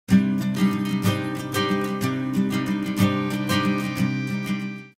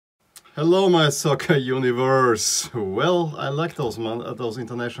Hello, my soccer universe. Well, I like those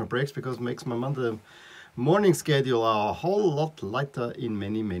international breaks because it makes my Monday morning schedule a whole lot lighter in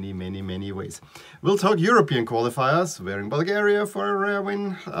many ways. We'll talk European qualifiers. We're in Bulgaria for a rare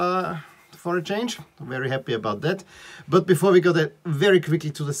win for a change. Very happy about that. But before we go there, very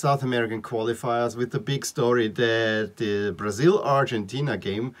quickly to the South American qualifiers with the big story that the Brazil-Argentina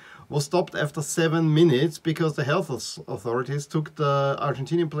game was stopped after 7 minutes because the health authorities took the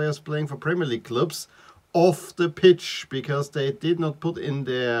Argentinian players playing for Premier League clubs off the pitch because they did not put in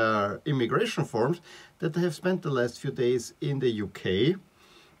their immigration forms that they have spent the last few days in the UK.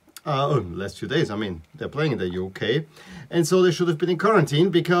 Last few days, I mean, they're playing in the UK. And so they should have been in quarantine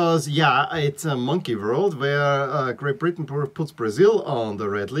because, yeah, it's a monkey world where Great Britain puts Brazil on the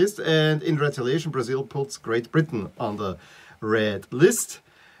red list, and in retaliation, Brazil puts Great Britain on the red list.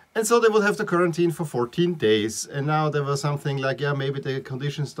 And so they would have to quarantine for 14 days. And now there was something like, yeah, maybe the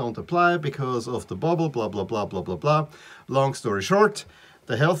conditions don't apply because of the bubble, blah, blah, blah, blah, blah, blah. Long story short,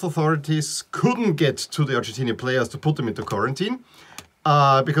 the health authorities couldn't get to the Argentinian players to put them into quarantine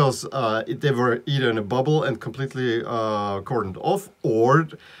because they were either in a bubble and completely cordoned off, or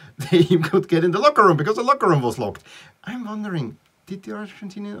they could get in the locker room because the locker room was locked. I'm wondering, did the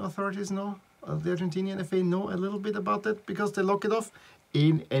Argentinian authorities know, the Argentinian FA know a little bit about that because they lock it off?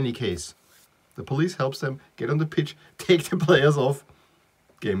 In any case, the police helps them get on the pitch, take the players off,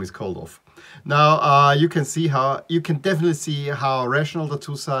 game is called off. Now you can definitely see how rational the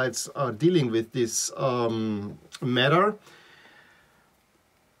two sides are dealing with this matter.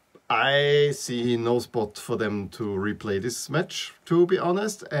 I see no spot for them to replay this match, to be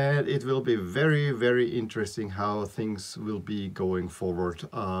honest, and it will be very interesting how things will be going forward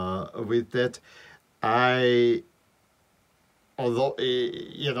with that. Although,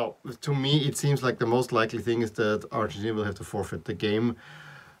 you know, to me it seems like the most likely thing is that Argentina will have to forfeit the game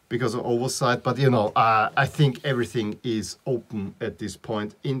because of oversight. But, you know, I think everything is open at this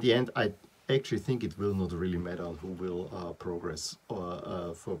point. In the end, I actually think it will not really matter who will progress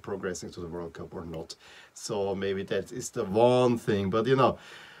for progressing to the World Cup or not. So maybe that is the one thing. But, you know,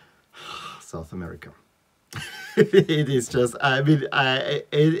 South America. It is just, I mean,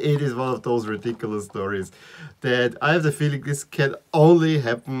 it is one of those ridiculous stories that I have the feeling this can only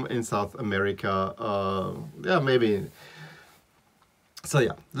happen in South America. Yeah, maybe. So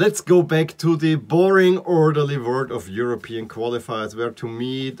yeah, let's go back to the boring, orderly world of European qualifiers, where to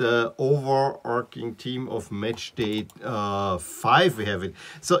me the overarching team of match day 5 we have it.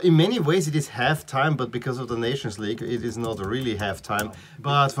 So in many ways it is half-time, but because of the Nations League it is not really half-time.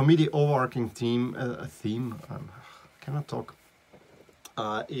 But for me the overarching theme, cannot talk,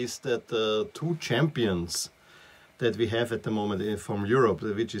 is that the two champions that we have at the moment from Europe,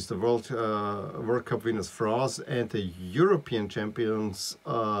 which is the World Cup winners France and the European champions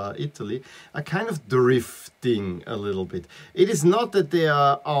Italy, are kind of drifting a little bit. It is not that they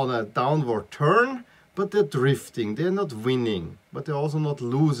are on a downward turn, but they're drifting. They're not winning, but they're also not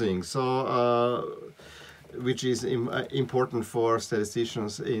losing. So, which is important for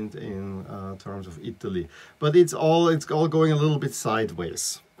statisticians in terms of Italy. But it's all going a little bit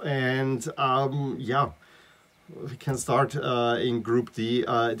sideways. And yeah. We can start in Group D.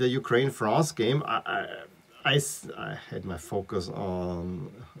 The Ukraine-France game, I had my focus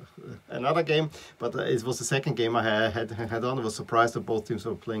on another game, but it was the second game I had on. I was surprised that both teams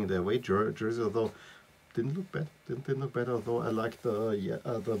were playing their away jerseys, although didn't look bad. Didn't look bad, although I liked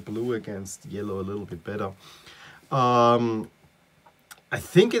the blue against yellow a little bit better. I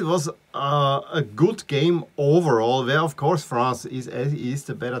think it was a good game overall, where of course France is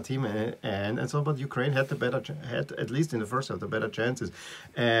the better team, and so, but Ukraine had at least in the first half the better chances.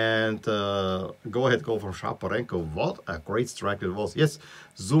 And go-ahead goal from Shaparenko, what a great strike it was. Yes,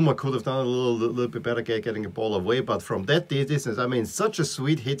 Zuma could have done a little bit better getting the ball away, but from that distance, I mean, such a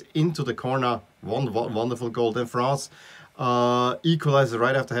sweet hit into the corner, wonderful goal. Then France equalized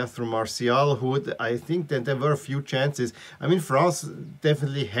right after half through Martial, who I think that there were a few chances. I mean, France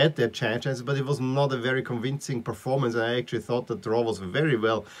definitely had their chances, but it was not a very convincing performance. I actually thought the draw was very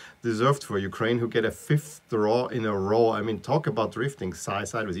well deserved for Ukraine, who get a 5th draw in a row. I mean, talk about drifting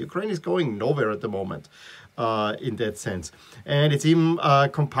sideways. Ukraine is going nowhere at the moment. In that sense. And it's even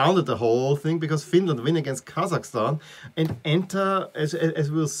compounded the whole thing because Finland win against Kazakhstan and enter,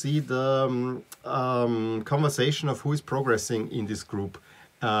 as we'll see, the conversation of who is progressing in this group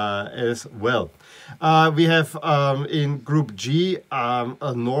as well. We have in Group G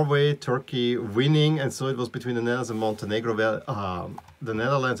Norway, Turkey winning, and so it was between the Netherlands and Montenegro. Where the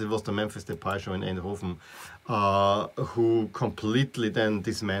Netherlands, it was the Memphis Depay show in Eindhoven who completely then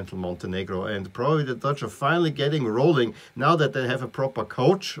dismantled Montenegro. And probably the Dutch are finally getting rolling now that they have a proper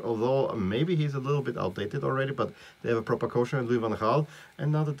coach, although maybe he's a little bit outdated already, but they have a proper coach, Louis van Gaal,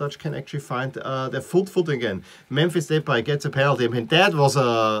 and now the Dutch can actually find their foot again. Memphis Depay gets a penalty. I mean, that was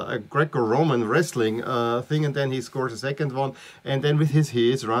a Greco-Roman wrestling thing, and then he scores a second one, and then with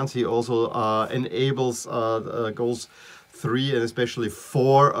his runs, he also enables goals 3 and especially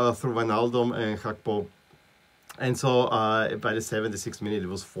 4 through Wijnaldum and Gakpo. And so by the 76th minute, it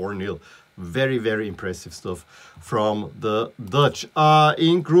was 4-0. Very, very impressive stuff from the Dutch.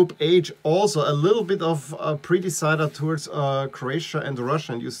 In Group H, also a little bit of a pre-decider towards Croatia and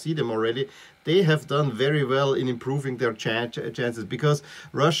Russia, and you see them already. They have done very well in improving their chances, because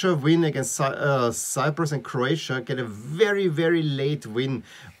Russia win against Cyprus, and Croatia get a very, very late win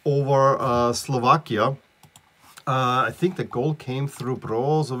over Slovakia. I think the goal came through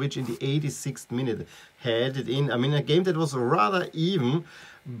Brozovic in the 86th minute, had it in. I mean, a game that was rather even,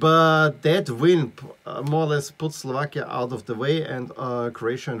 but that win more or less put Slovakia out of the way, and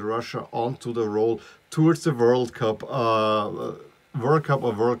Croatia and Russia onto the roll towards the World Cup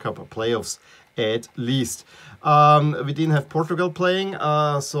playoffs at least. We didn't have Portugal playing,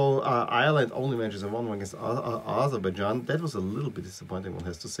 so Ireland only manages a 1-1 against Azerbaijan. That was a little bit disappointing, one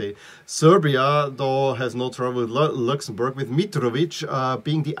has to say. Serbia, though, has no trouble with Luxembourg, with Mitrovic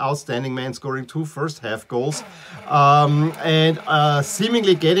being the outstanding man, scoring 2 first-half goals, and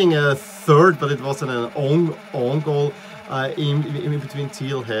seemingly getting a third, but it wasn't an own goal. In between,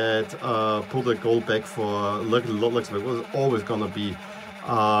 Thiel had pulled a goal back for Luxembourg. It was always going to be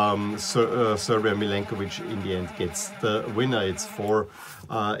Serbia. Milenkovic in the end gets the winner. It's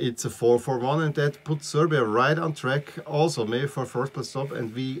a 4-1, and that puts Serbia right on track also maybe for first place spot,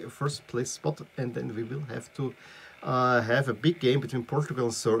 and first place spot, and then we will have to have a big game between Portugal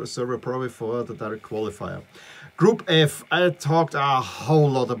and Serbia probably for the direct qualifier. Group F, I talked a whole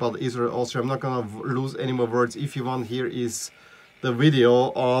lot about Israel, Austria. I'm not gonna lose any more words. If you want, here is the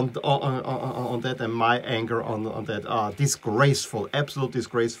video on that and my anger on that. Disgraceful, absolute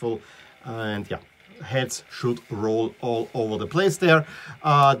disgraceful, and yeah, heads should roll all over the place there.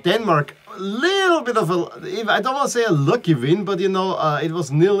 Denmark, a little bit of I don't want to say a lucky win, but you know, it was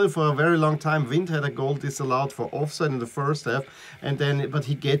 0 for a very long time. Wind had a goal disallowed for offside in the first half, and then but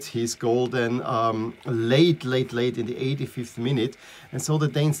he gets his goal then late in the 85th minute, and so the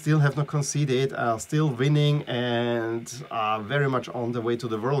Danes still have not conceded, still winning, and very much on the way to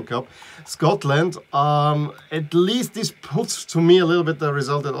the World Cup. Scotland, at least this puts to me a little bit the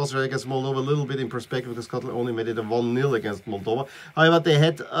result that Austria against Moldova a little bit in perspective, because Scotland only made it a 1-0 against Moldova. However, they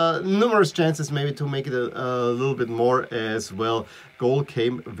had numerous chances maybe to make it a little bit more as well. Goal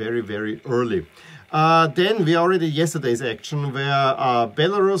came very, very early. Then we already yesterday's action where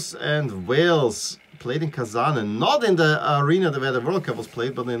Belarus and Wales played in Kazan, and not in the arena where the World Cup was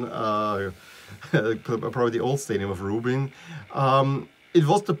played, but in probably the old stadium of Rubin. It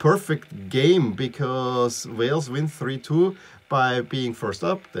was the perfect game because Wales win 3-2 by being first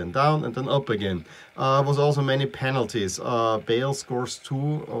up, then down, and then up again. Was also many penalties. Bale scores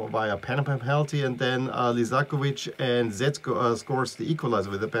 2 via penalty, and then Lizakovic and Zetsko scores the equalizer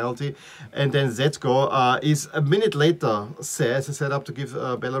with a penalty, and then Zetsko is a minute later set up to give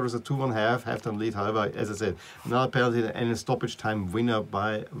Belarus a 2-1 halftime lead. However, as I said, another penalty and a stoppage time winner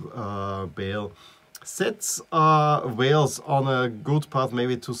by Bale sets Wales on a good path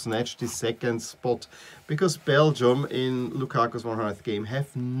maybe to snatch the second spot, because Belgium in Lukaku's 100th game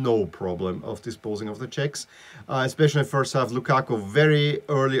have no problem of disposing of the Czechs, especially in the first half. Lukaku very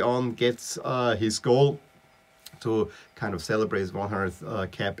early on gets his goal to kind of celebrate his 100th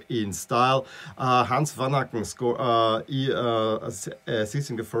cap in style. Hans van Aken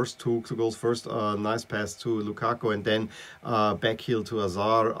assisting the first two goals. First, nice pass to Lukaku, and then backheel to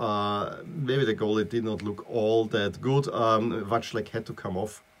Hazard. Maybe the goal, it did not look all that good. Vaclík had to come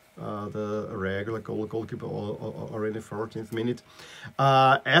off the regular goalkeeper already in the 14th minute.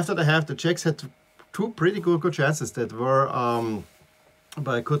 After the half, the Czechs had 2 pretty good chances that were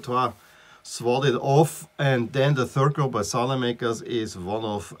by Courtois swatted off, and then the third goal by Salamakers is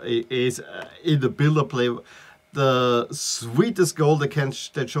in the build-up play the sweetest goal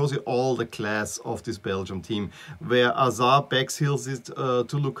that shows you all the class of this Belgium team, where Hazard backheels it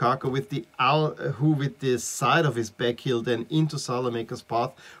to Lukaku with the side of his backheel then into Salamakers'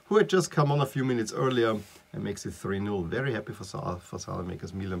 path, who had just come on a few minutes earlier, and makes it 3-0. Very happy for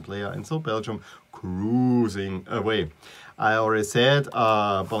Salamakers, Milan player, and so Belgium cruising away. I already said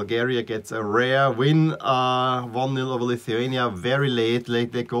Bulgaria gets a rare win, 1-0 over Lithuania, very late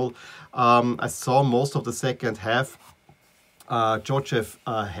goal. I saw most of the second half. Georgiev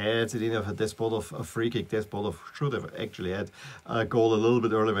had didn't have a despot of a free kick. Despot should have actually had a goal a little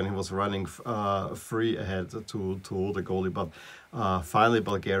bit early when he was running free ahead to the goalie. But finally,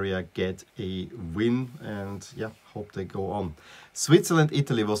 Bulgaria get a win, and yeah, hope they go on. Switzerland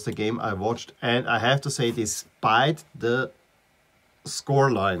Italy was the game I watched, and I have to say, despite the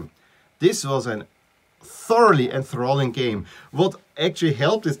scoreline, this was an thoroughly enthralling game. What actually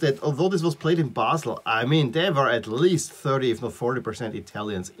helped is that although this was played in Basel, I mean, there were at least 30, if not 40%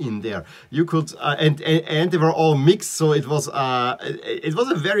 Italians in there. You could and they were all mixed, so it was a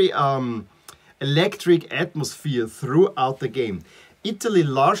very electric atmosphere throughout the game. Italy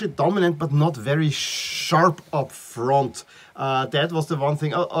largely dominant, but not very sharp up front. That was the one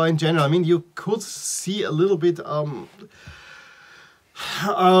thing. In general, I mean, you could see a little bit.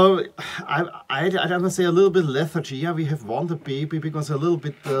 I would say a little bit lethargy. Yeah, we have won the baby because a little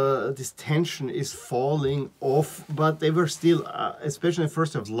bit this tension is falling off. But they were still, especially in the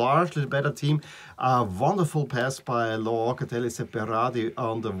first half, largely the better team. Wonderful pass by Locatelli Separati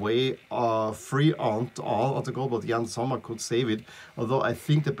on the way free on the goal, but Jan Sommer could save it. Although I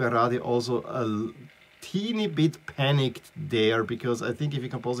think the Berardi also a teeny bit panicked there, because I think if he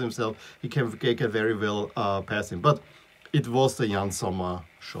composes himself, he can very well pass him. But it was the Jan Sommer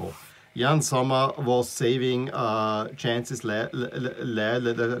show. Jan Sommer was saving chances left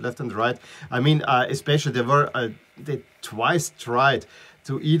and right. I mean, especially they twice tried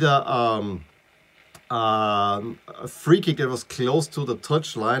to either a free kick that was close to the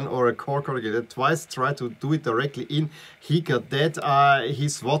touchline or a corner kick. They twice tried to do it directly in. He got that. He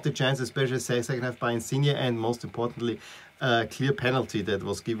swatted chance, especially second half by Insigne, and most importantly, clear penalty that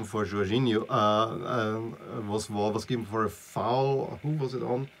was given for Jorginho was given for a foul. Who was it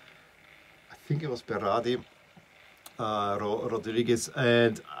on? I think it was Berardi, Rodriguez,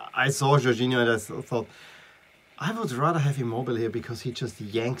 and I saw Jorginho and I thought, I would rather have Immobile here because he just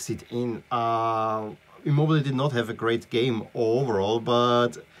yanks it in. Immobile did not have a great game overall,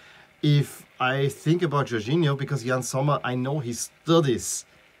 but if I think about Jorginho, because Jan Sommer, I know he studies.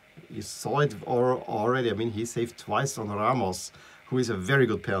 You saw it already. I mean, he saved twice on Ramos, who is a very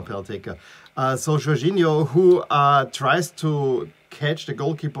good penalty taker. So Jorginho, who tries to catch the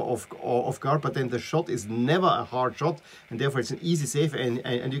goalkeeper off guard, but then the shot is never a hard shot, and therefore it's an easy save.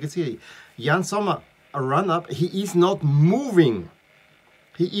 And you can see Jan Sommer, a run up, he is not moving.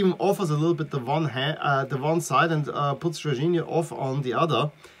 He even offers a little bit the one side and puts Jorginho off on the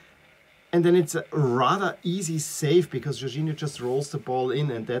other. And then it's a rather easy save because Jorginho just rolls the ball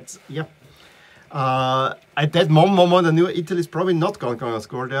in, and that's, yeah. At that moment, I knew Italy's probably not going to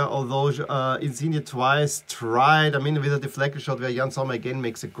score there, although Insigne twice tried. I mean, with a deflected shot where Jan Sommer again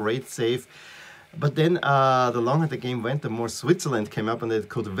makes a great save. But then the longer the game went, the more Switzerland came up, and it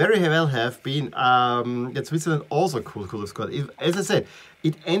could very well have been that Switzerland also could have scored. As I said,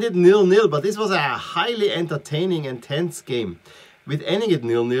 it ended 0-0, but this was a highly entertaining and tense game. With ending it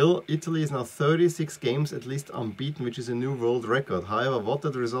 0-0, Italy is now 36 games at least unbeaten, which is a new world record. However, what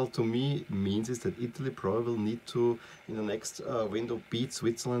that result to me means is that Italy probably will need to, in the next window, beat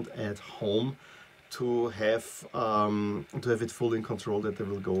Switzerland at home to have it fully in control that they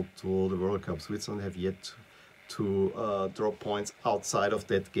will go to the World Cup. Switzerland have yet to drop points outside of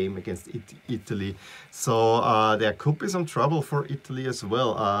that game against Italy. So there could be some trouble for Italy as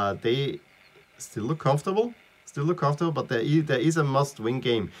well. They still look comfortable. But there is a must-win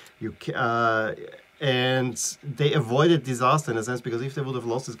game. And they avoided disaster in a sense, because if they would have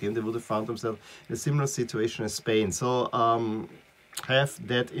lost this game, they would have found themselves in a similar situation as Spain. So have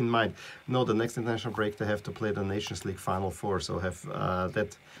that in mind. No, the next international break they have to play the Nations League Final Four. So have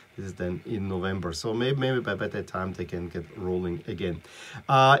that. This is then in November. So maybe by that time they can get rolling again.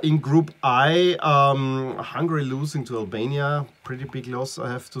 In Group I, Hungary losing to Albania, pretty big loss, I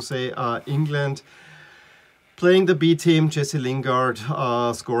have to say. England playing the B team, Jesse Lingard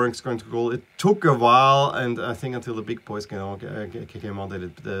scoring to goal. It took a while, and I think until the big boys came on,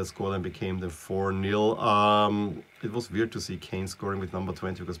 that the scoreline became the 4-0. It was weird to see Kane scoring with number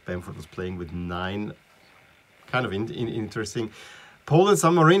 20 because Bamford was playing with 9. Kind of interesting. Poland,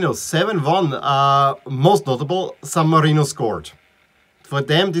 San Marino, 7-1. Most notable, San Marino scored. For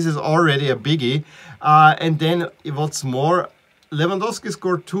them, this is already a biggie. And then what's more, Lewandowski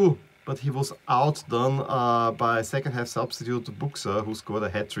scored 2. But he was outdone by second half substitute Buxa, who scored a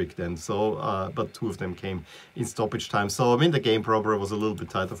hat-trick then. So, but 2 of them came in stoppage time. So, I mean, the game probably was a little bit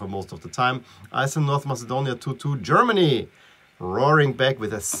tighter for most of the time. Iceland, North Macedonia 2-2. Germany roaring back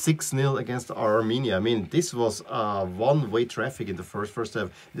with a 6-0 against Armenia. I mean, this was one-way traffic in the first half.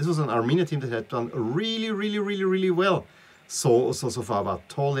 This was an Armenia team that had done really well. so far, but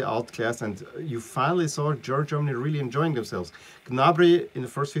totally outclassed. And you finally saw Germany really enjoying themselves. Gnabry in the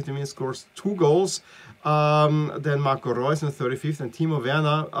first 15 minutes scores 2 goals. Then Marco Reus in the 35th and Timo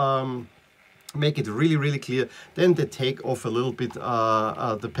Werner make it really clear. Then they take off a little bit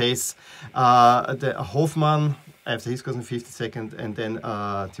the pace. The Hofmann after he scores in 52nd, and then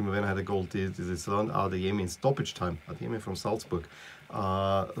Timo Werner had a goal. This is Adeyemi in stoppage time. Adeyemi from Salzburg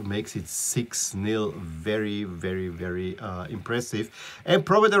makes it 6-0. Very impressive, and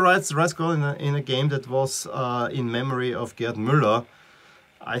probably the right goal in a game that was in memory of Gerd Müller.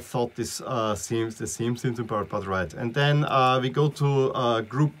 I thought this seems about right. And then we go to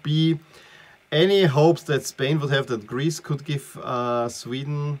Group B. Any hopes that Spain would have that Greece could give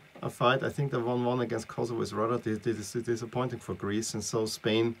Sweden a fight? I think the 1-1 against Kosovo is rather disappointing for Greece, and so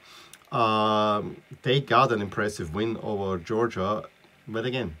Spain, they got an impressive win over Georgia, but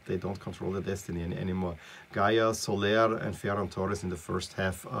again, they don't control their destiny anymore. Gaia, Soler and Ferran Torres in the first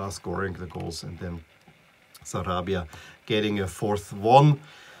half scoring the goals, and then Sarabia getting a 4th one.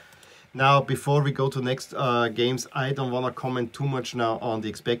 Now, before we go to next games, I don't want to comment too much now on the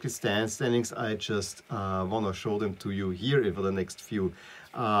expected standings. I just want to show them to you here for the next few,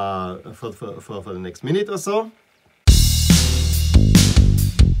 for the next minute or so.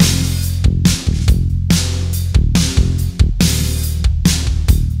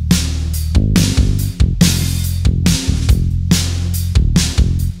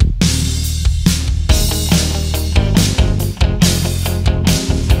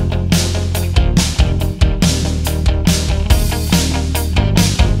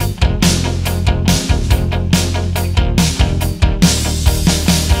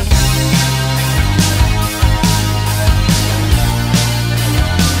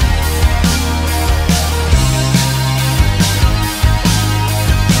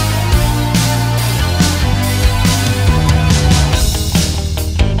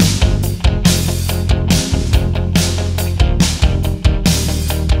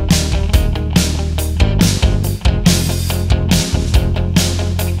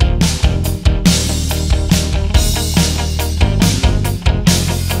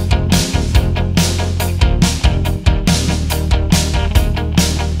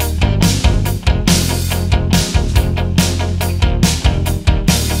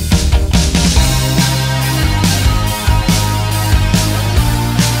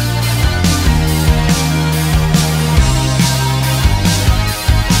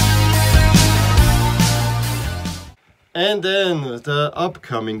 And then the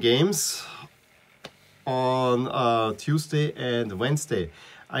upcoming games on Tuesday and Wednesday.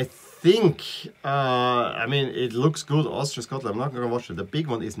 I think, I mean, it looks good, Austria, Scotland. I'm not going to watch it. The big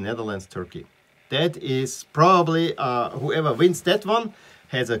one is Netherlands, Turkey. That is probably, whoever wins that one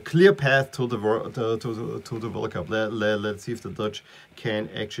has a clear path to the World Cup. Let's see if the Dutch can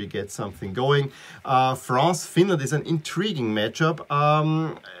actually get something going. France, Finland is an intriguing matchup.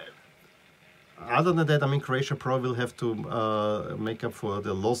 Other than that, I mean, Croatia probably will have to make up for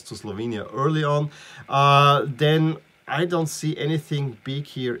the loss to Slovenia early on. Then I don't see anything big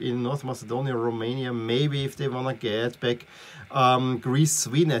here in North Macedonia, Romania. Maybe if they want to get back. Greece,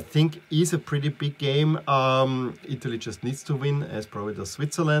 Sweden, I think is a pretty big game. Italy just needs to win, as probably does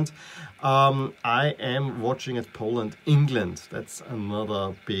Switzerland. I am watching at Poland, England. That's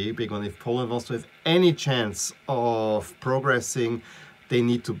another big one. If Poland wants to have any chance of progressing, they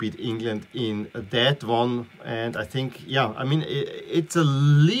need to beat England in that one. And I think, yeah, I mean, it's a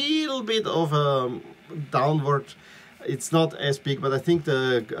little bit of a downward. It's not as big, but I think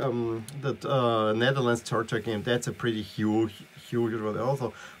the Netherlands-Turkey game, that's a pretty huge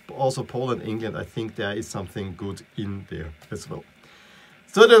one. Also Poland, England, I think there is something good in there as well.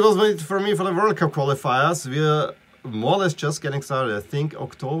 So that was it for me for the World Cup qualifiers. We're more or less just getting started. I think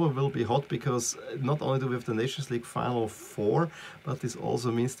October will be hot because not only do we have the Nations League Final Four, but this also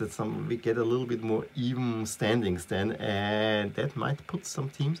means that we get a little bit more even standings then, and that might put some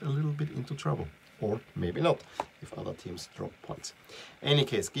teams a little bit into trouble. Or maybe not, if other teams drop points. In any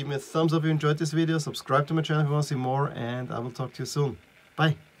case, give me a thumbs up if you enjoyed this video, subscribe to my channel if you want to see more, and I will talk to you soon.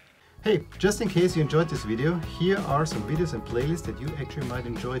 Bye! Hey, just in case you enjoyed this video, here are some videos and playlists that you actually might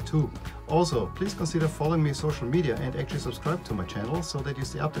enjoy too. Also, please consider following me on social media and actually subscribe to my channel so that you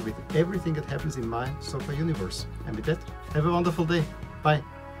stay updated with everything that happens in my soccer universe. And with that, have a wonderful day. Bye!